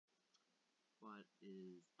What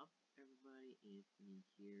is up, everybody? Anthony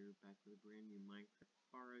here, back with a brand new Minecraft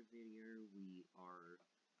horror video. We are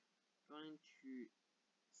going to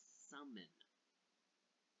summon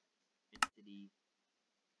Enity303.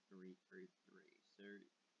 So,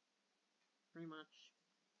 pretty much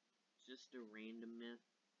just a random myth.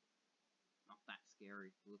 Not that scary.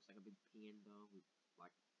 It looks like a big panda with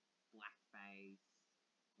like black face,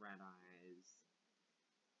 red eyes.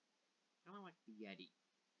 Kind of like the Yeti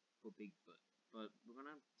for Bigfoot. But we're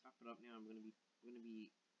gonna type it up now. It's gonna be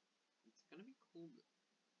called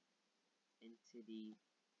Entity.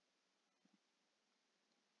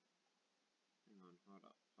 Hang on, hold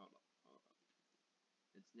up.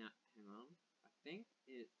 It's now, hang on. I think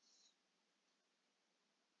it's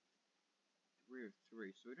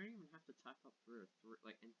 303. So we don't even have to type up 303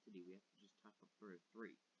 like Entity. We have to just type up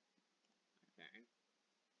 303. Okay.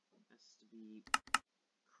 Has to be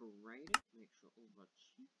created. Make sure all of our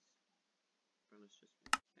cheats. But let's just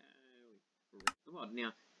correct the mod.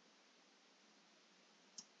 Now,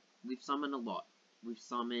 we've summoned a lot. We've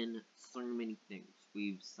summoned so many things.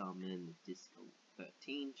 We've summoned the Disco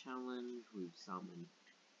 13 challenge. We've summoned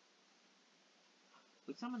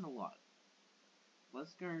a lot.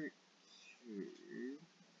 Let's go to...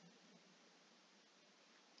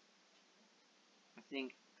 I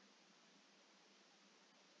think...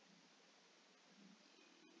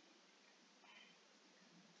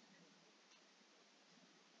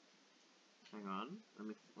 Hang on.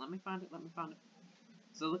 Let me find it.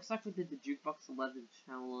 So it looks like we did the Jukebox 11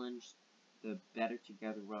 challenge, the Better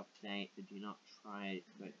Together update, the Do Not Try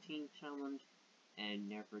 13 challenge, and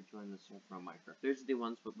Never Join the Server on Minecraft. Those are the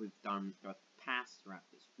ones that we've done throughout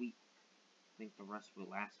this week. I think the rest were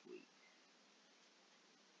last week.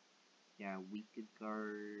 Yeah, a week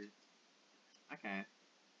ago. Okay.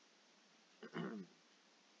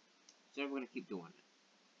 So we're gonna keep doing it.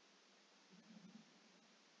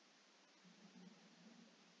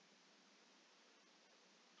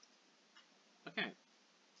 Okay.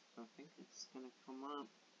 So I think it's gonna come up.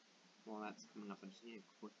 Well, that's coming up. I just need to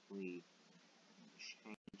quickly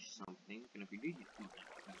change something. And if you do,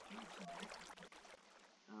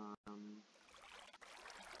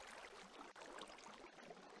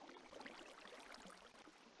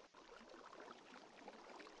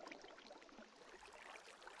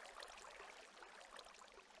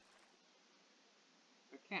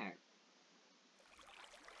 okay.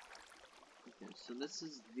 Okay, so this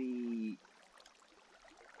is the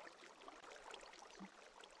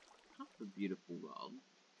a beautiful world.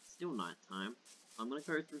 Still nighttime. I'm gonna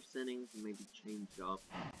go through settings and maybe change up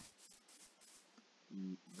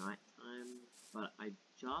the nighttime, but I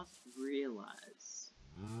just realized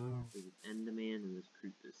there's an Enderman and there's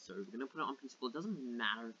creepers, so we're gonna put it on peaceful. It doesn't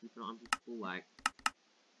matter if we put it on peaceful, like,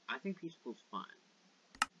 I think peaceful's fine.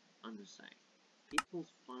 I'm just saying.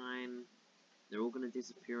 Peaceful's fine. They're all gonna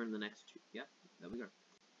disappear in the next 2. Yep, there we go.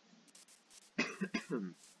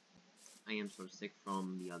 I am so sick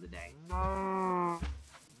from the other day.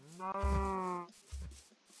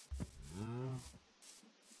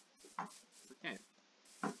 Okay.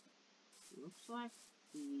 Looks like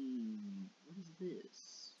what is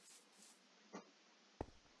this?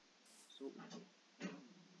 So,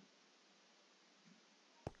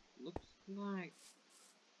 looks like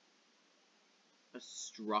a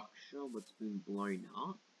structure that's been blown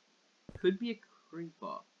up. Could be a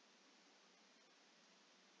creeper.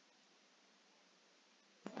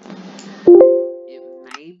 It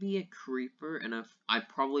may be a creeper, and if I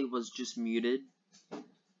probably was just muted,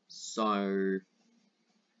 so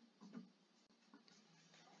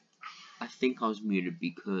I think I was muted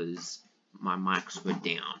because my mics were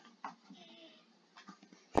down.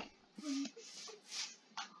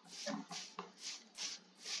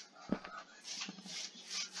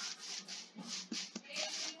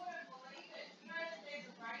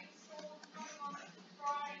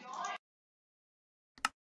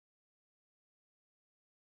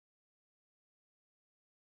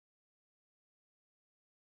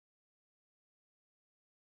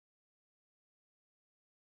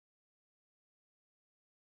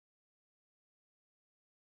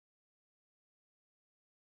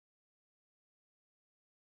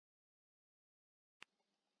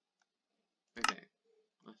 Okay,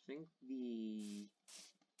 I think the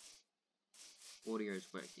audio is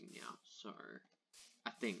working now, so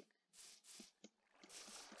I think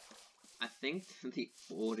the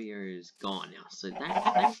audio is gone now, so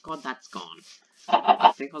thank God that's gone.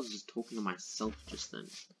 I think I was just talking to myself just then.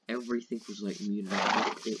 Everything was like muted.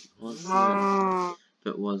 It wasn't. If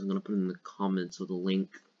it was, I'm gonna put in the comments or the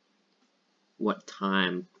link what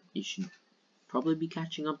time you should probably be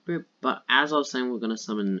catching up a bit, but as I was saying, we're going to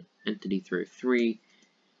summon Entity303.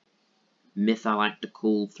 Myth I like to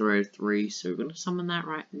call 303, so we're going to summon that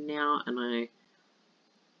right now, and I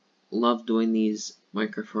love doing these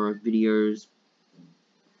microphone videos,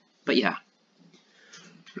 but yeah.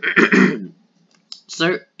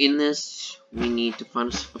 So, in this, we need to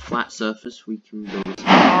find a flat surface we can build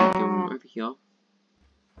over here.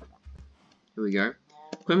 Here we go.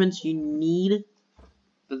 Equipment you need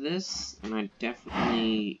for this, and I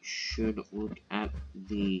definitely should look at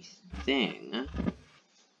the thing.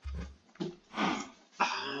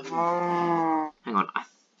 Hang on,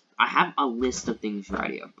 I have a list of things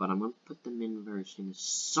right here, but I'm gonna put them in very soon. There's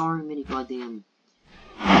so many goddamn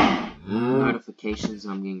notifications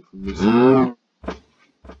I'm getting from this one.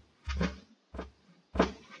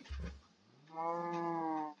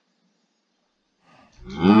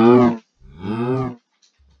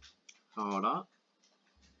 Hold up.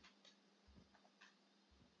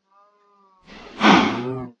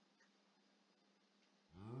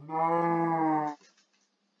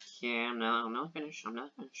 Yeah, I'm not finished.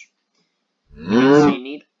 Okay, so you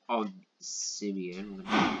need obsidian. I'm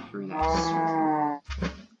gonna go through that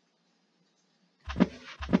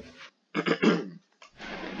soon.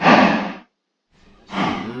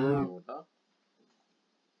 Hold up.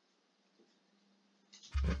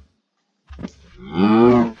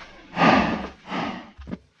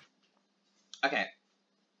 Okay.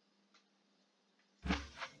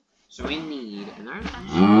 So we need, and there's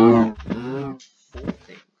actually 4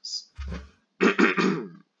 things.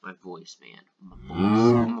 My voice, man.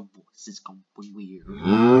 My voice is going weird.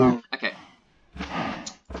 Okay.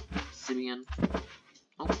 Obsidian.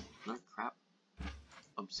 Oh, no crap.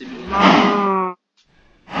 Obsidian.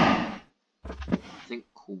 I think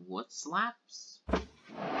quartz slabs.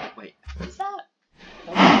 Wait, is that?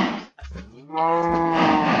 I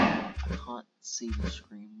can't see the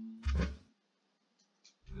screen.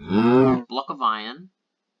 Block of iron.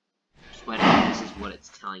 Swear to God, this is what it's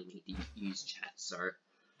telling me to use, chat. So,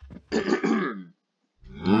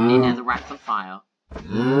 netherrack for fire,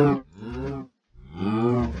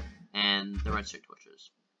 and the redstone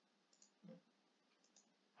torches.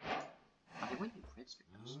 Are they waiting redstone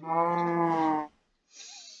torches?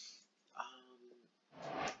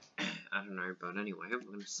 I don't know, but anyway, we're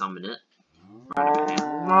gonna summon it. Right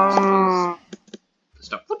now.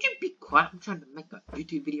 Stop. Would you be quiet? I'm trying to make a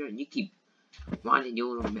YouTube video and you keep winding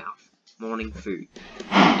your little mouth. Morning food.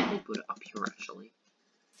 I think we'll put it up here actually.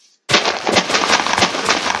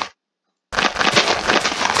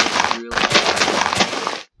 Really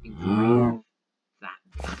engrave that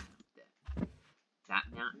mountain there. That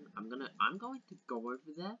mountain, I'm going to go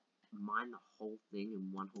over there, mine the whole thing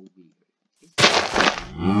in one whole video.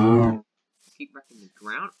 Keep wrecking the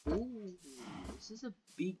ground. Ooh, this is a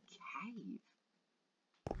big cave.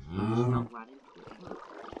 Just fell right into it. Look.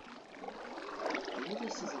 Maybe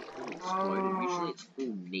this isn't full exploded. Usually it's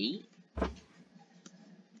full meat.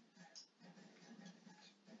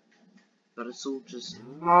 But it's all just...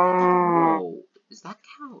 Whoa. Is that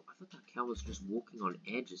cow? I thought that cow was just walking on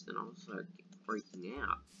edges, then I was like freaking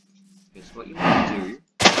out. Okay, so what you want to do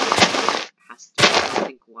has to be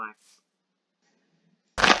something like...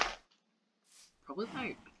 Probably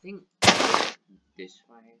like, I think this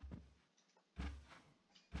way.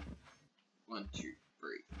 1, 2,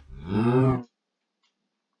 3.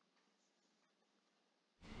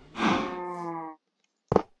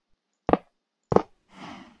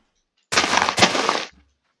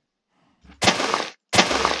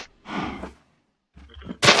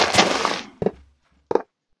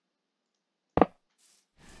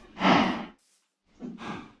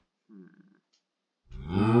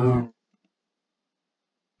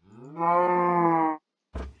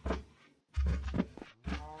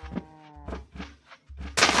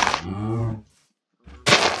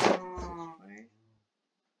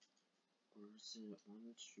 Is it 1,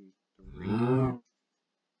 2, 3?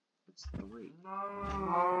 It's 3.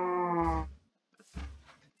 I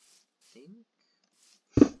think.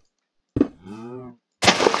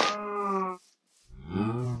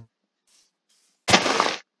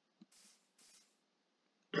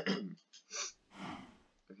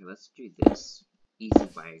 Okay, let's do this. Easy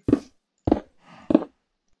way.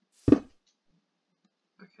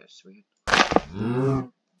 Okay, so we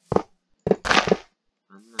have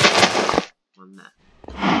on that.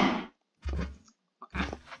 Okay.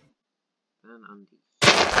 Then on the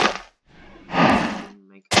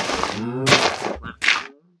make a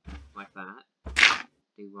platform like that.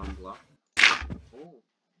 Do 1 block. Oh,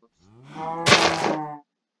 whoops. I'm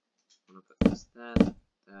gonna put this there.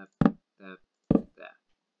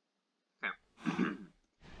 Okay.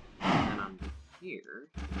 Then on the here.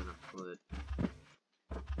 I'm gonna put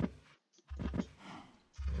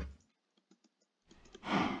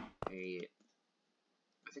a,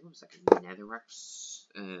 I think it was like a netherrex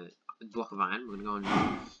block of iron. We're gonna go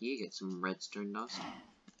in here, get some redstone dust.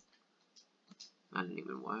 That didn't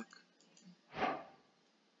even work.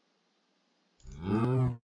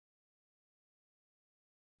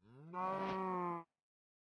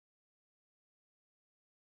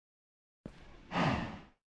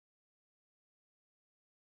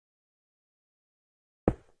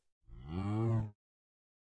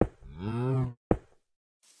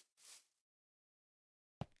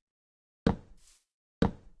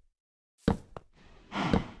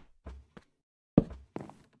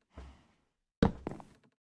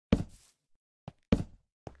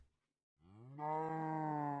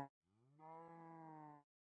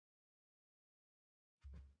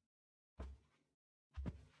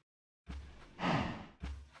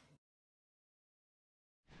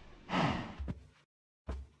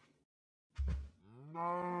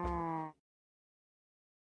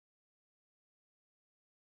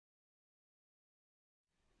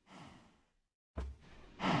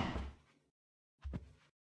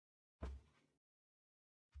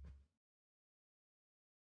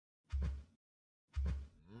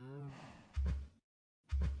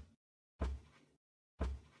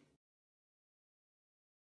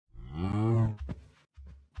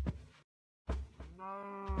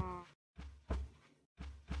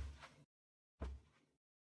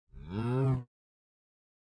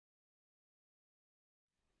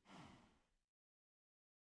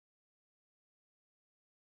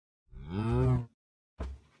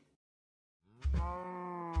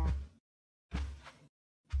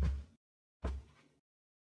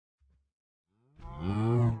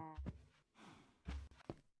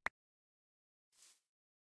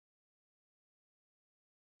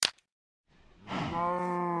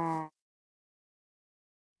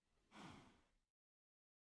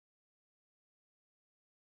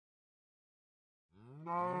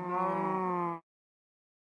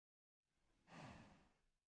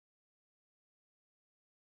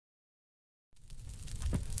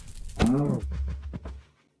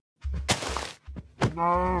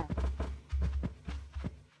 No.